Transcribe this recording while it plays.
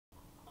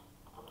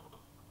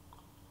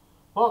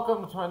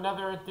Welcome to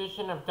another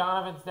edition of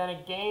Donovan's Den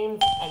of Games,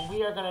 and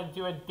we are going to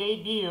do a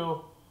debut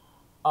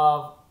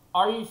of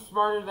Are You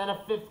Smarter Than a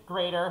Fifth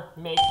Grader?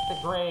 Make the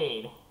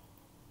Grade.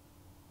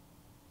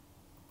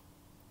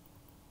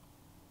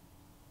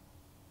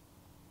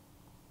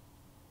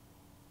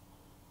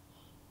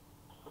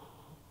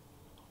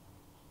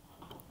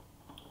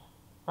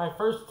 My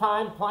first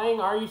time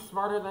playing Are You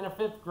Smarter Than a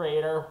Fifth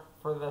Grader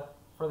for the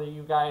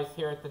you guys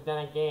here at the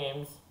Den of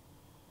Games,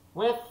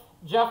 with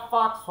Jeff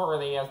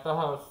Foxworthy as the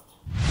host.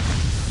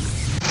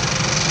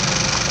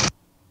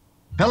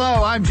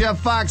 Hello, I'm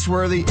Jeff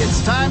Foxworthy.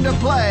 It's time to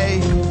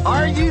play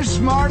Are You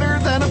Smarter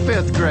Than a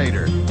Fifth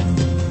Grader?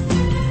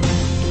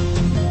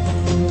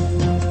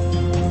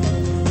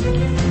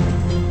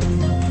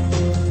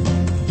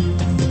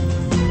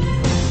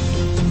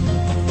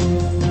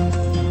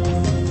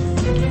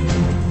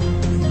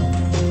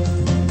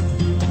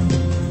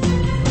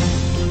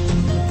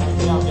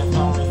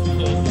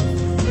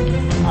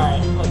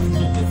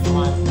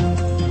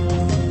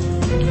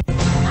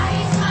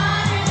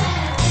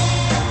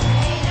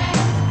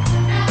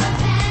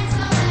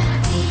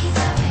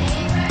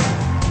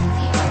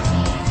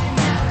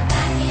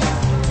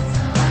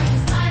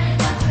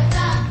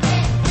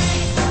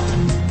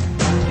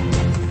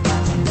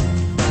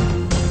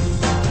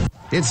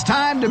 It's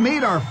time to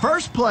meet our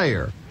first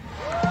player.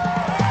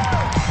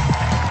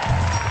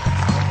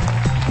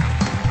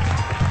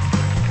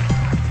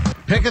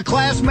 Pick a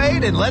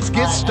classmate and let's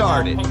get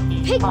started.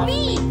 Pick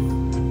me!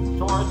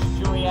 George,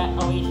 Juliet,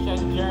 Alicia,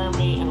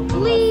 Jeremy, and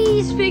Lewis.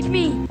 Please pick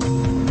me.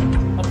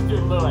 Let's do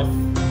Lewis.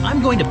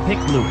 I'm going to pick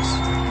Lewis.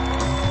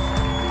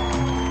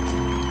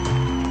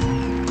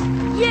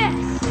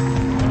 Yes!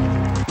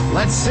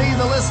 Let's see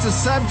the list of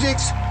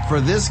subjects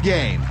for this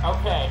game.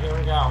 Okay, here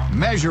we go.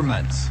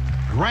 Measurements,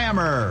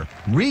 grammar,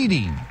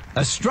 reading,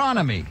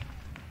 astronomy,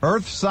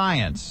 earth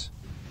science,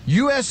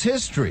 U.S.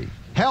 history,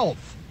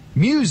 health,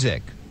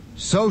 music,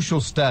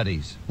 social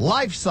studies,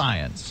 life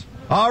science.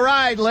 All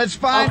right, let's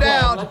find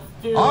out. Let's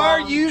do, Are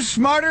you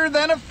smarter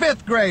than a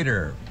fifth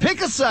grader?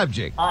 Pick a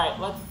subject. All right,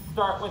 let's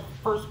start with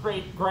first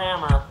grade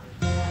grammar.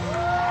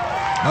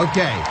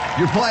 Okay,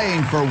 you're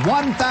playing for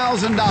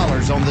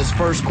 $1,000 on this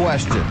first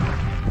question.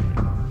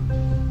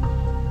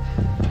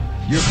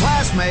 Your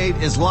classmate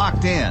is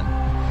locked in. Of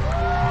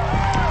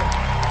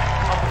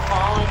the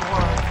following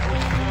words,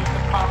 which is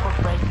the proper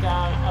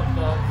breakdown of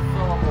the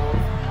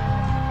syllables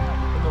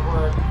in the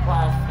word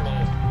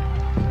classmate.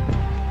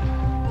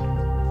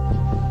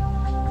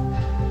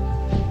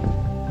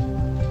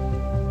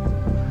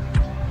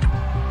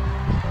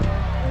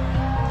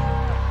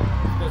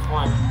 This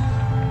one.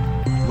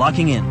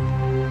 Locking in.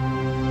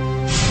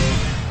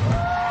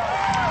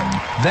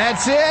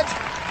 That's it.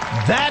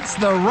 That's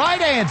the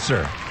right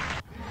answer.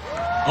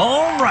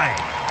 All right.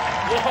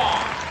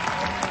 Yeah.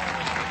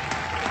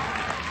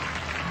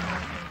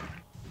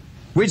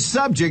 Which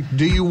subject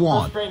do you First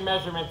want? grade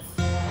measurements.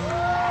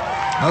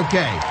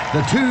 Okay,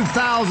 the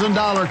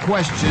 $2,000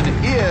 question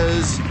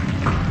is,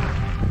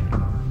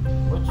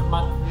 Which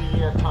month of the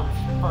year comes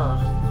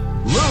first?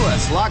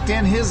 Lewis locked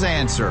in his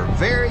answer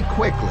very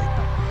quickly.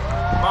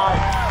 March.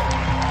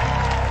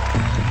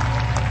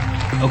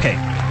 Okay,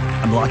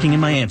 I'm locking in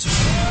my answer.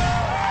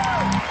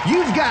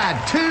 You've got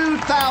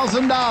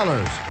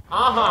 $2,000.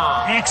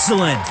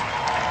 Excellent.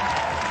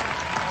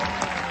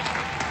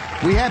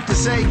 We have to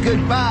say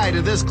goodbye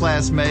to this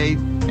classmate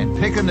and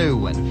pick a new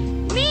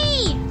one.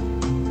 Me!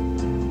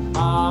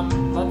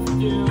 Let's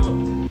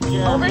do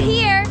Jeremy. Over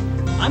here.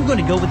 I'm going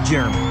to go with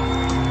Jeremy.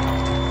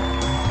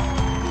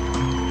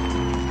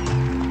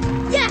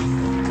 Yes!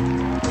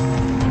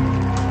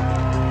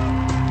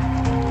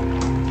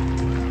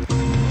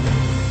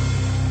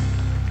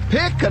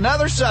 Pick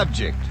another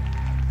subject.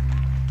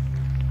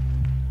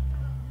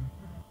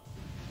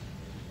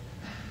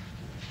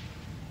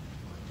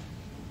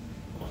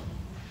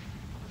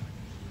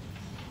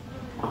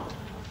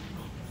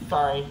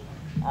 Sorry.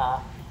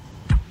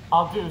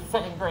 I'll do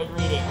second grade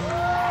reading.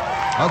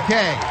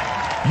 Okay,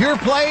 you're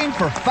playing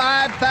for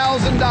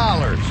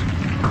 $5,000.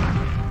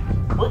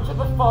 Which of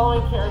the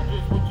following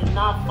characters would you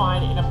not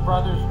find in a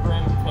Brothers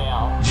Grimm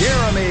tale?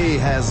 Jeremy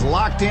has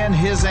locked in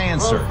his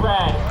answer. Rose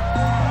red.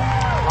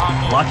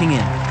 Locking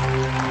in.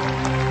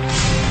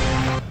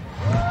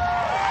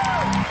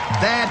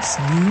 That's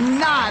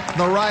not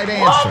the right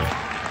answer.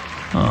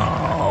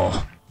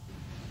 Oh.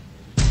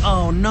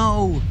 Oh,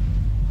 no.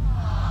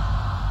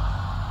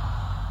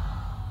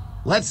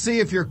 Let's see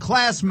if your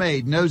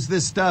classmate knows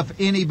this stuff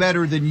any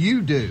better than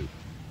you do.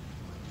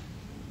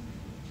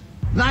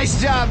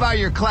 Nice job by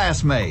your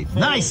classmate. Save.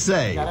 Nice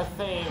save. Gotta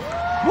save.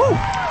 Woo!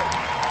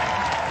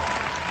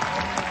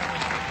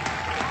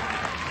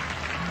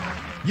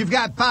 You've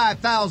got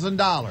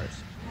 $5,000. It's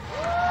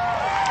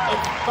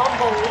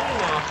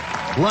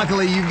Thumbelina.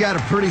 Luckily, you've got a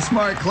pretty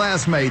smart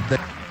classmate there.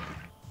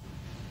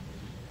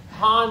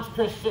 Hans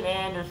Christian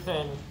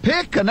Andersen.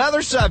 Pick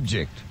another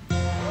subject.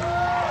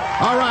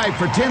 All right,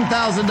 for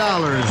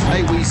 $10,000,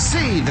 may we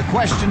see the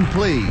question,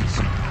 please?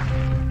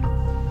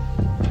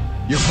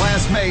 Your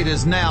classmate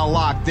is now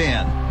locked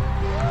in.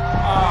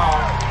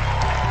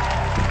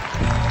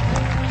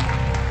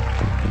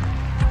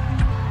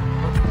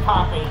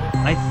 copy.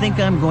 I think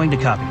I'm going to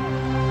copy.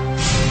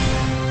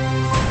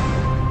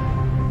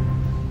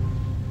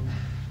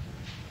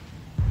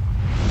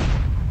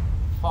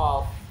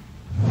 False.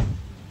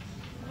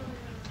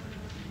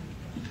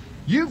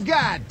 You've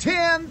got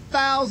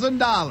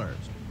 $10,000.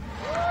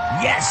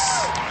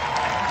 Yes!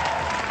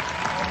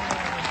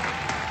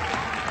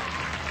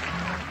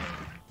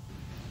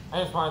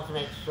 I just wanted to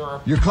make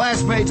sure. Your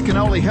classmates can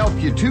only help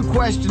you 2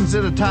 questions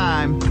at a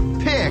time.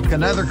 Pick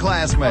another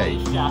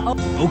classmate. Alicia.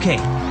 Okay,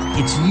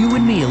 it's you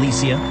and me,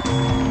 Alicia.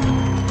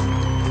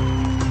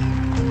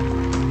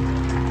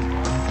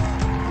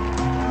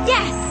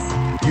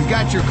 Yes! You've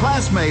got your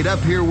classmate up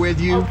here with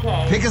you.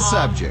 Okay. Pick a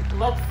subject.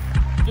 Let's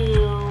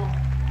do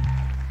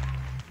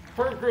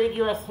 3rd grade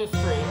U.S.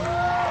 history.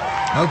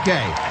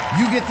 Okay,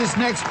 you get this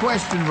next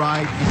question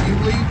right, and you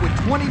leave with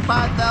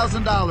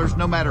 $25,000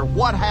 no matter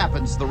what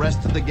happens the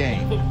rest of the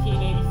game.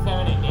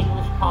 1587, an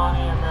English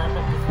colony in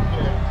America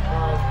disappeared,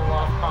 known as the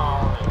Lost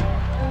Colony.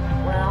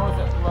 Where was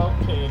it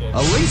located?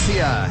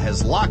 Alicia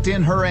has locked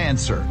in her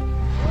answer.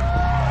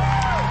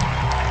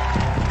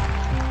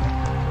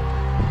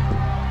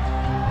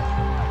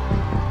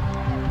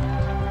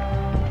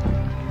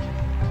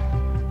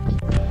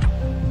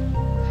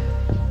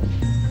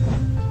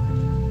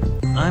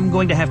 I'm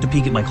going to have to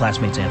peek at my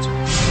classmate's answer.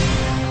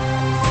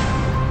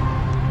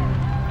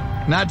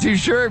 Not too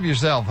sure of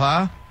yourself,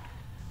 huh?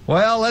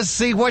 Well, let's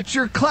see what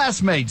your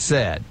classmate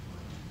said.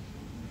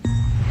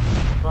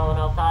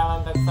 Roanoke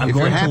Island. That's I'm If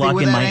going you're to happy lock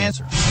with in that my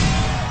answer,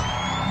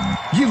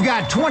 you've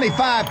got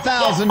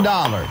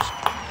 $25,000.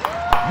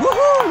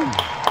 Woohoo!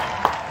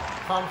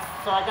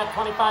 so I got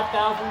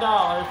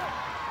 $25,000.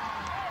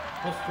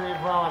 History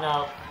of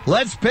Roanoke.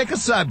 Let's pick a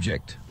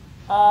subject.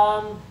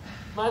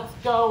 Let's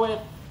go with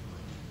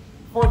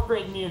 4th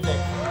grade music.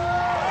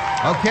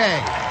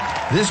 Okay,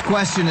 this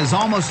question is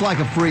almost like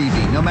a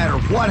freebie. No matter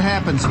what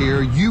happens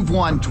here, you've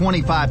won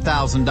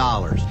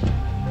 $25,000.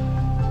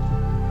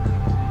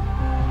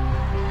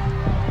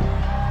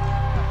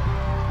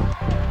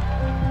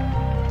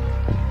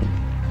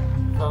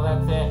 So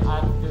that's it. I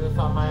have to do this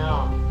on my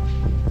own.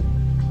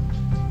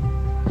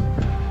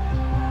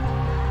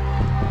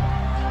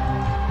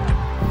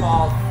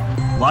 False.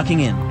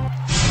 Locking in.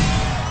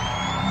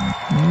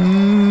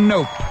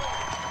 Nope.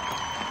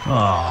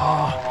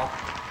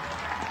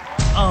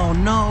 Oh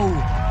no!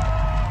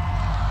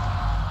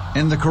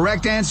 And the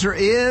correct answer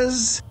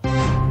is...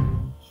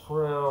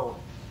 True.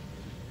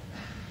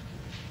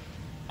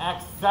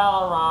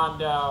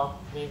 Accelerando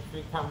means to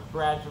become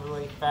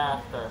gradually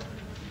faster.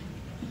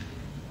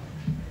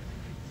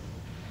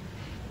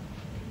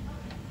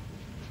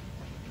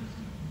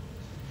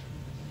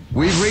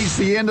 We've reached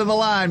the end of the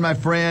line, my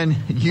friend.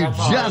 You That's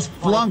all just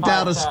right. flunked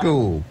out of 25,000.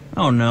 school.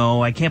 Oh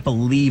no, I can't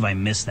believe I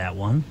missed that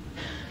one.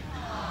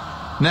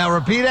 Now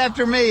repeat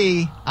after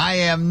me. I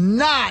am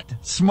not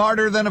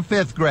smarter than a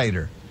 5th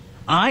grader.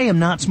 I am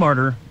not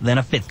smarter than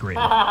a 5th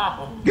grader.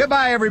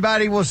 Goodbye,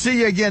 everybody. We'll see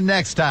you again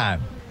next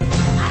time. Yeah,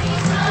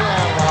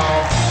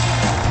 well,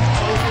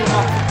 at least we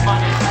got some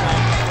funny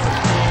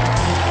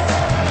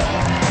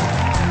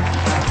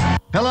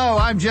things. Hello,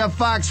 I'm Jeff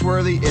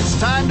Foxworthy. It's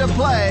time to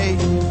play.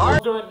 We'll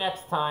do it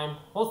next time.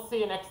 We'll see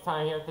you next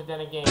time here at the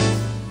Den of Games.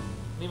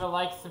 Leave a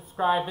like,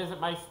 subscribe,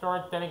 visit my store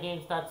at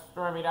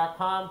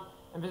denofgames.stormy.com,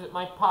 and visit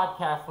my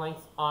podcast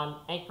links on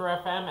Anchor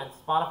FM and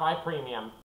Spotify Premium.